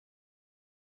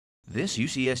This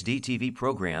UCSD TV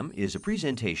program is a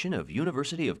presentation of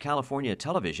University of California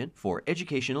Television for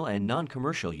educational and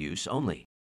non-commercial use only.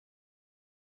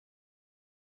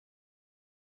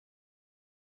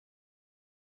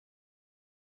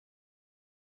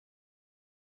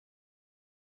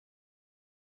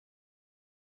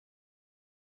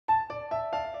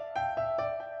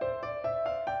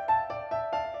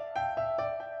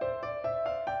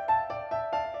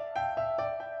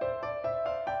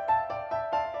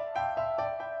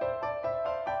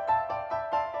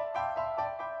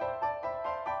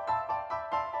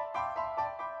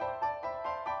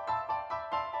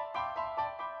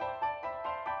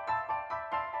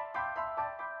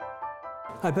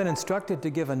 I've been instructed to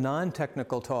give a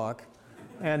non-technical talk,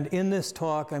 and in this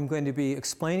talk I'm going to be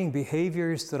explaining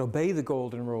behaviors that obey the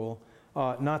golden rule,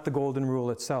 not the golden rule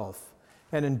itself.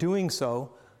 And in doing so,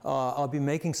 I'll be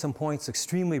making some points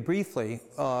extremely briefly,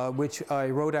 which I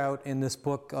wrote out in this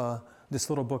book, this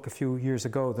little book a few years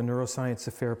ago, The Neuroscience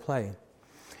of Fair Play.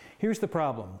 Here's the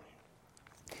problem.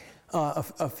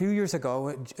 A few years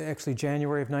ago, actually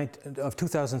January of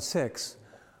 2006,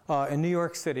 in New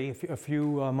York City, a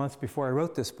few months before I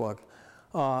wrote this book,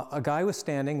 a guy was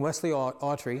standing, Wesley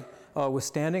Autry, was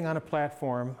standing on a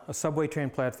platform, a subway train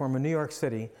platform in New York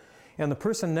City, and the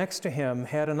person next to him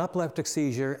had an epileptic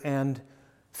seizure and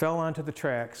fell onto the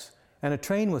tracks, and a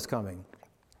train was coming.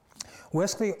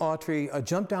 Wesley Autry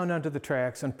jumped down onto the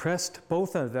tracks and pressed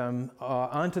both of them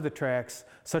onto the tracks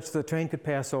such that the train could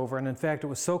pass over, and in fact it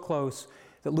was so close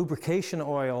that lubrication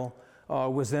oil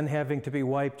was then having to be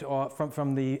wiped off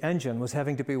from the engine, was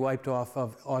having to be wiped off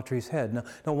of Autry's head.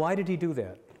 Now why did he do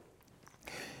that?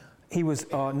 He was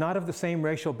not of the same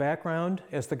racial background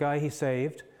as the guy he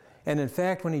saved, and in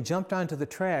fact when he jumped onto the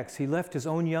tracks he left his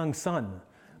own young son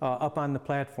up on the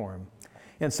platform.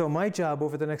 And so my job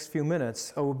over the next few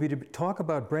minutes will be to talk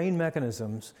about brain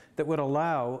mechanisms that would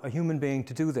allow a human being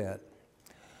to do that.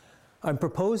 I'm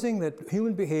proposing that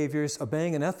human behaviors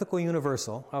obeying an ethical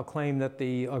universal, I'll claim that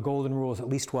the golden rule is at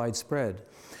least widespread,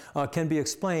 can be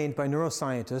explained by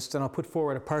neuroscientists, and I'll put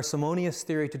forward a parsimonious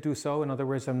theory to do so. In other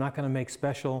words, I'm not going to make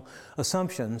special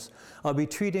assumptions. I'll be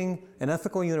treating an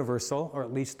ethical universal, or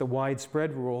at least the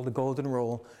widespread rule, the golden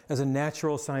rule, as a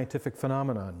natural scientific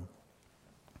phenomenon.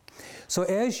 So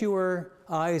as your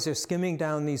eyes are skimming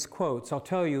down these quotes, I'll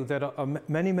tell you that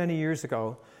many, many years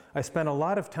ago, I spent a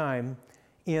lot of time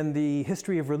in the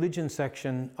history of religion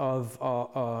section of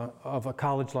a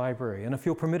college library. And if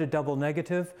you'll permit a double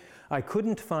negative, I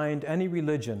couldn't find any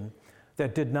religion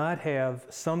that did not have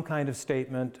some kind of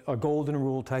statement, a golden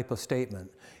rule type of statement.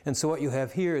 And so what you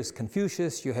have here is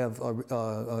Confucius, you have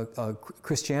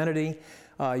Christianity,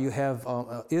 you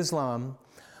have Islam,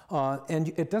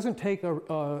 and it doesn't take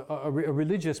a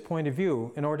religious point of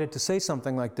view in order to say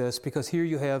something like this, because here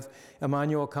you have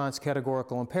Immanuel Kant's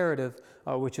categorical imperative,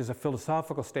 which is a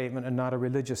philosophical statement and not a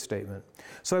religious statement.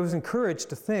 So I was encouraged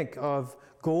to think of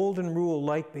golden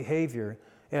rule-like behavior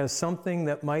as something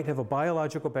that might have a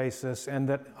biological basis and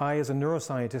that I, as a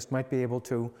neuroscientist, might be able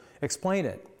to explain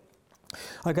it.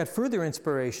 I got further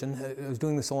inspiration, I was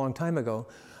doing this a long time ago,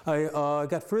 I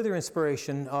got further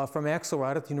inspiration from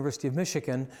Axelrod at the University of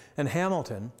Michigan and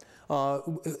Hamilton.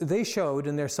 They showed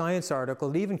in their science article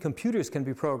that even computers can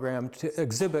be programmed to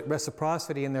exhibit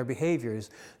reciprocity in their behaviors.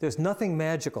 There's nothing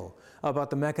magical about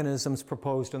the mechanisms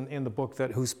proposed in the book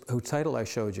whose title I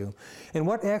showed you. And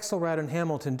what Axelrod and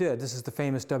Hamilton did, this is the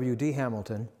famous W.D.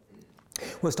 Hamilton,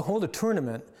 was to hold a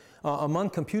tournament among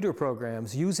computer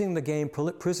programs using the game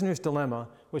Prisoner's Dilemma,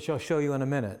 which I'll show you in a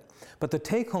minute. But the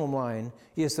take-home line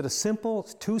is that a simple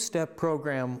two-step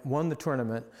program won the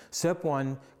tournament. Step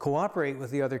one, cooperate with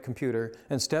the other computer,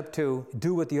 and step two,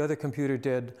 do what the other computer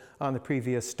did on the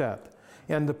previous step.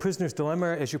 And the Prisoner's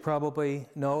Dilemma, as you probably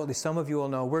know, at least some of you will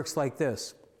know, works like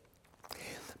this.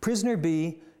 Prisoner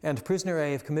B and prisoner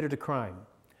A have committed a crime,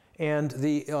 and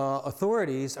the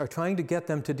authorities are trying to get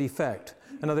them to defect.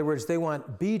 In other words, they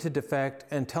want B to defect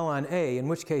and tell on A, in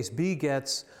which case B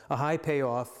gets a high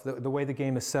payoff, the way the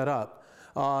game is set up.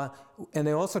 And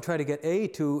they also try to get A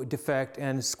to defect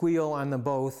and squeal on them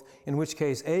both, in which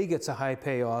case A gets a high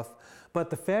payoff.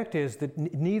 But the fact is that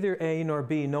neither A nor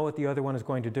B know what the other one is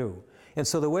going to do. And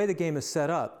so the way the game is set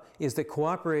up is that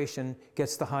cooperation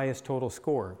gets the highest total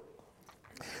score.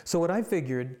 So what I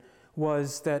figured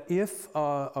was that if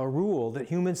a rule that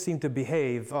humans seem to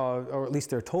behave, or at least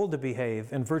they're told to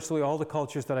behave, in virtually all the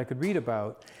cultures that I could read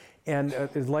about, and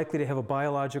is likely to have a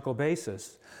biological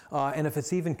basis, and if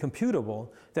it's even computable,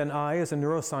 then I, as a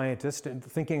neuroscientist, and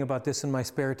thinking about this in my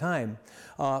spare time,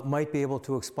 might be able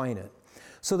to explain it.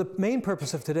 So the main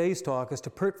purpose of today's talk is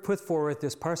to put forward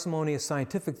this parsimonious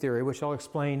scientific theory, which I'll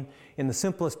explain in the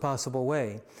simplest possible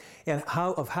way, and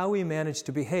how we manage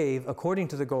to behave according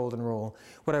to the golden rule.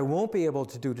 What I won't be able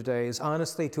to do today is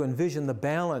honestly to envision the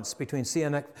balance between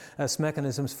CNS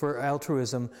mechanisms for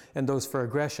altruism and those for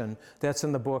aggression. That's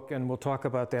in the book, and we'll talk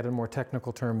about that in more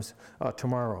technical terms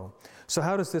tomorrow. So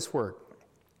how does this work?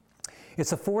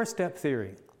 It's a four-step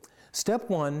theory. Step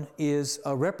one is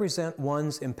represent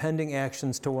one's impending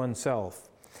actions to oneself.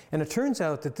 And it turns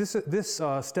out that this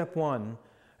step one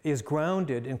is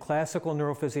grounded in classical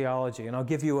neurophysiology, and I'll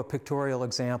give you a pictorial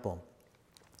example.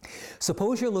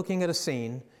 Suppose you're looking at a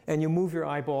scene and you move your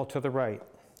eyeball to the right.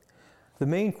 The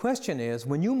main question is,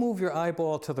 when you move your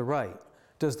eyeball to the right,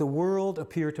 does the world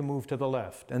appear to move to the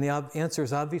left? And the answer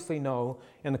is obviously no,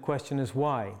 and the question is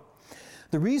why?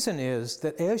 The reason is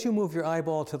that as you move your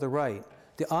eyeball to the right,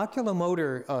 the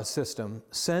oculomotor system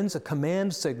sends a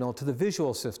command signal to the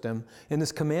visual system, and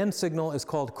this command signal is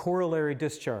called corollary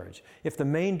discharge. If the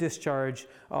main discharge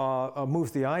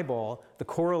moves the eyeball, the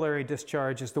corollary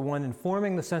discharge is the one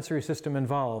informing the sensory system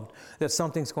involved that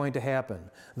something's going to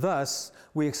happen. Thus,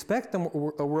 we expect the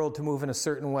world to move in a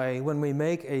certain way when we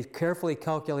make a carefully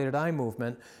calculated eye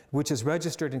movement, which is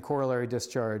registered in corollary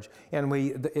discharge, and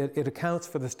it accounts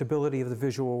for the stability of the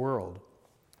visual world.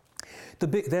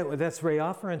 That's Ray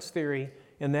Offerent's theory,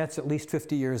 and that's at least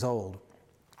 50 years old.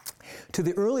 To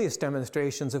the earliest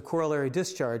demonstrations of corollary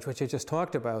discharge, which I just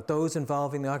talked about, those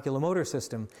involving the oculomotor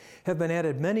system, have been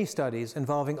added many studies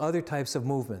involving other types of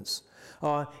movements.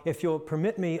 If you'll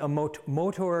permit me a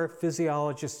motor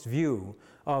physiologist's view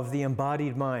of the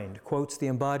embodied mind, quotes the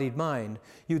embodied mind,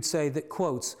 you'd say that,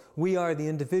 quotes, we are the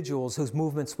individuals whose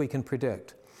movements we can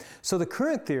predict. So the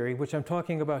current theory, which I'm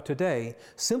talking about today,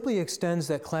 simply extends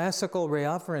that classical Ray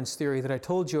Offerent's theory that I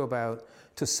told you about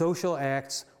to social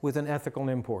acts with an ethical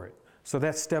import. So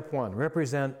that's step one.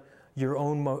 Represent your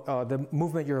own the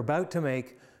movement you're about to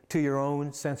make to your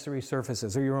own sensory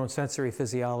surfaces or your own sensory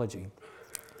physiology.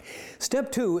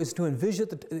 Step two is to envision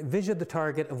the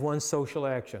target of one social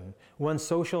action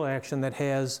that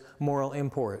has moral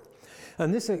import.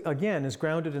 And this, again, is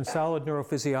grounded in solid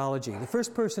neurophysiology. The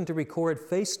first person to record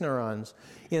face neurons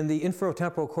in the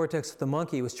inferotemporal cortex of the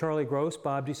monkey was Charlie Gross,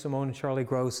 Bob DeSimone and Charlie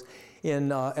Gross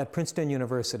at Princeton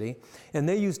University. And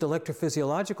they used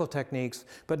electrophysiological techniques,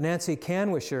 but Nancy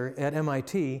Kanwisher at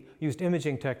MIT used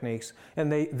imaging techniques.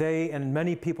 And they and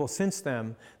many people since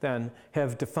then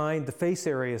have defined the face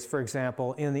areas, for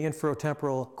example, in the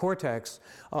inferotemporal cortex.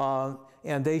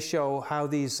 And they show how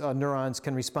these neurons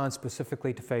can respond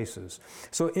specifically to faces.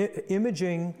 So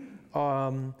imaging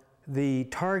the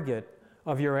target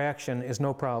of your action is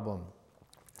no problem.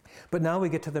 But now we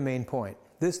get to the main point.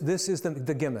 This is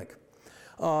the gimmick.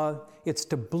 It's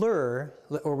to blur,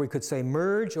 or we could say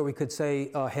merge, or we could say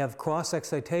have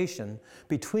cross-excitation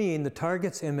between the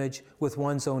target's image with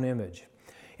one's own image.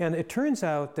 And it turns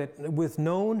out that with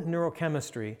known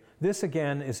neurochemistry, this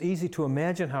again is easy to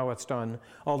imagine how it's done,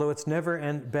 although it's never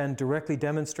been directly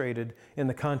demonstrated in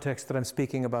the context that I'm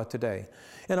speaking about today.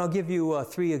 And I'll give you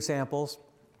three examples.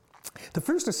 The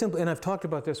first is simply, and I've talked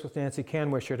about this with Nancy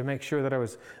Kanwisher to make sure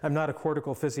that I'm not a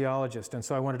cortical physiologist, and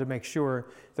so I wanted to make sure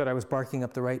that I was barking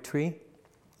up the right tree.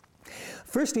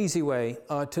 First easy way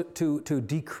to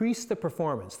decrease the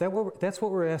performance, that's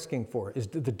what we're asking for, is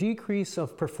the decrease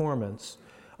of performance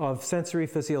of sensory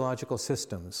physiological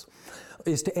systems,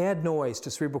 is to add noise to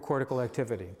cerebrocortical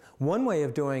activity. One way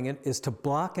of doing it is to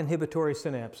block inhibitory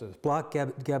synapses, block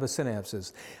GABA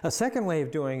synapses. A second way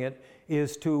of doing it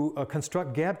is to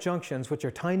construct gap junctions, which are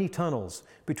tiny tunnels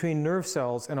between nerve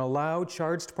cells, and allow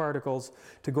charged particles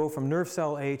to go from nerve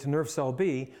cell A to nerve cell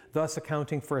B, thus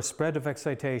accounting for a spread of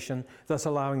excitation, thus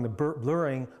allowing the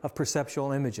blurring of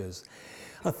perceptual images.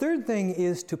 A third thing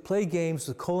is to play games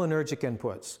with cholinergic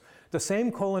inputs. The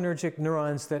same cholinergic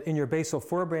neurons that in your basal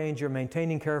forebrain you're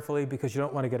maintaining carefully because you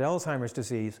don't want to get Alzheimer's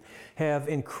disease have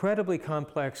incredibly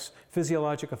complex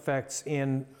physiologic effects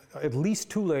in at least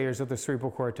two layers of the cerebral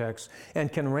cortex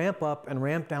and can ramp up and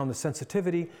ramp down the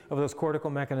sensitivity of those cortical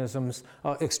mechanisms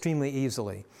extremely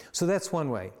easily. So that's one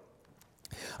way.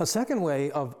 A second way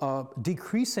of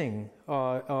decreasing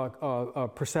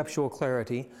perceptual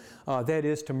clarity, that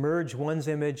is to merge one's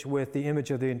image with the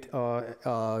image of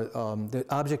the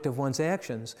object of one's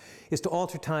actions, is to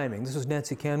alter timing. This was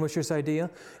Nancy Kanwisher's idea.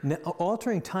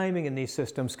 Altering timing in these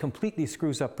systems completely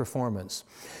screws up performance.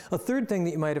 A third thing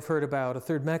that you might have heard about, a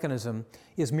third mechanism,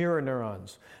 is mirror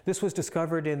neurons. This was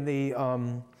discovered in the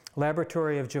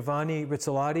laboratory of Giovanni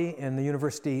Rizzolatti in the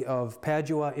University of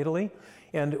Padua, Italy.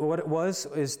 And what it was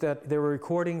is that they were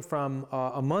recording from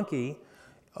a monkey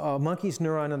monkey's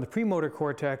neuron in the premotor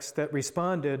cortex that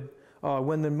responded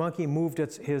when the monkey moved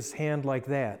his hand like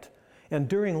that. And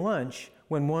during lunch,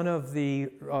 when one of the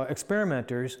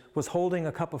experimenters was holding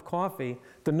a cup of coffee,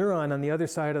 the neuron on the other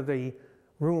side of the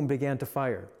room began to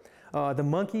fire. The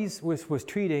monkey was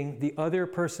treating the other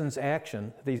person's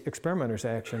action, the experimenter's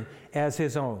action, as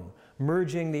his own,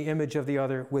 merging the image of the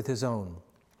other with his own.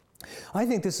 I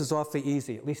think this is awfully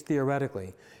easy, at least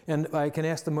theoretically. And I can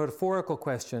ask the metaphorical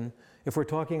question, if we're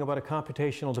talking about a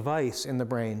computational device in the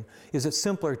brain, is it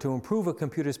simpler to improve a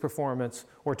computer's performance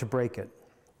or to break it?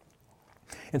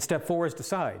 And step 4 is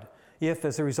decide. If,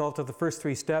 as a result of the first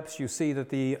 3 steps, you see that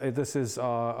this is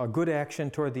a good action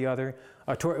toward the other,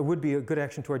 it would be a good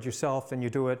action toward yourself, then you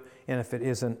do it, and if it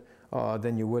isn't,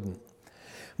 then you wouldn't.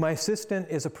 My assistant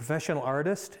is a professional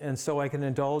artist, and so I can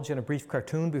indulge in a brief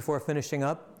cartoon before finishing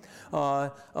up.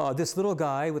 This little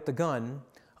guy with the gun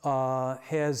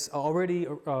has already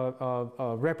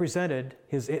represented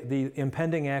the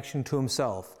impending action to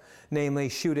himself, namely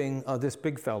shooting this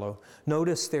big fellow.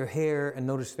 Notice their hair and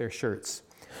notice their shirts.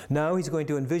 Now he's going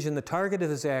to envision the target of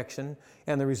his action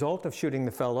and the result of shooting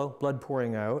the fellow, blood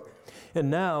pouring out. And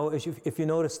now, if you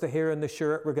notice the hair and the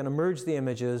shirt, we're going to merge the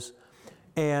images.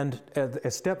 And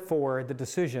at step 4, the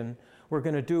decision, we're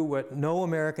going to do what no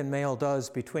American male does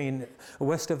between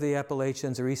west of the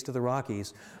Appalachians or east of the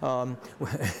Rockies,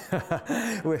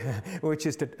 which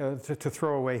is to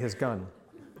throw away his gun.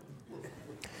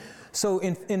 So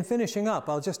in finishing up,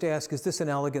 I'll just ask, is this an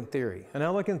elegant theory? An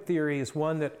elegant theory is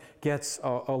one that gets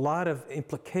a lot of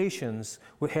implications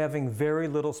with having very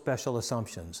little special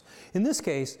assumptions. In this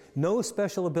case, no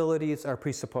special abilities are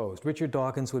presupposed. Richard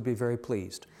Dawkins would be very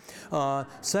pleased.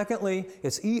 Secondly,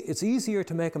 it's easier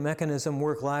to make a mechanism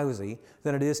work lousy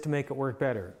than it is to make it work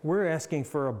better. We're asking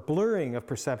for a blurring of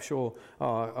perceptual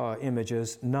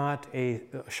images, not a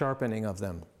sharpening of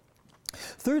them.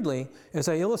 Thirdly, as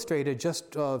I illustrated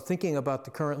just thinking about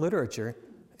the current literature,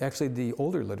 actually the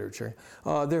older literature,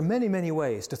 there are many, many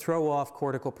ways to throw off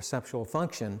cortical perceptual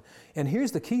function. And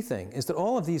here's the key thing, is that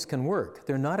all of these can work.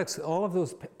 They're not all of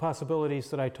those possibilities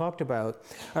that I talked about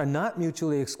are not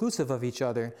mutually exclusive of each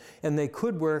other, and they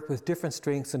could work with different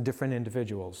strengths in different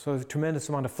individuals. So there's a tremendous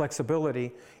amount of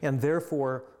flexibility and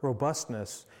therefore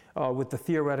robustness with the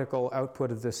theoretical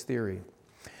output of this theory.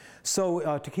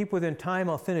 So to keep within time,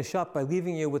 I'll finish up by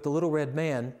leaving you with the little red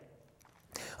man.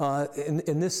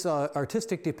 In this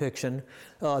artistic depiction,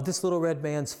 this little red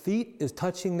man's feet is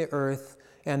touching the earth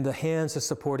and the hands are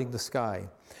supporting the sky.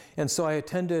 And so I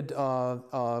attended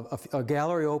a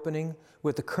gallery opening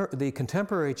with the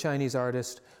contemporary Chinese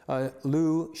artist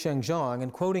Liu Shengzhong,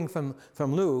 and quoting from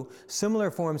Liu,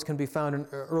 similar forms can be found in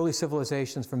early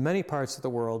civilizations from many parts of the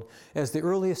world. As the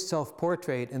earliest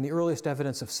self-portrait and the earliest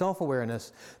evidence of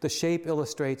self-awareness, the shape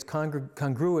illustrates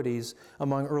congruities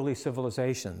among early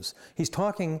civilizations. He's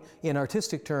talking in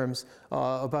artistic terms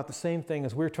about the same thing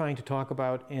as we're trying to talk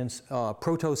about in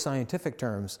proto-scientific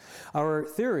terms. Our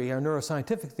theory, our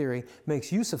neuroscientific theory,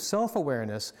 makes use of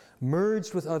self-awareness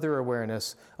merged with other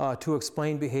awareness to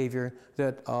explain behavior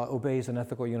that obeys an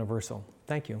ethical universal.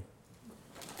 Thank you.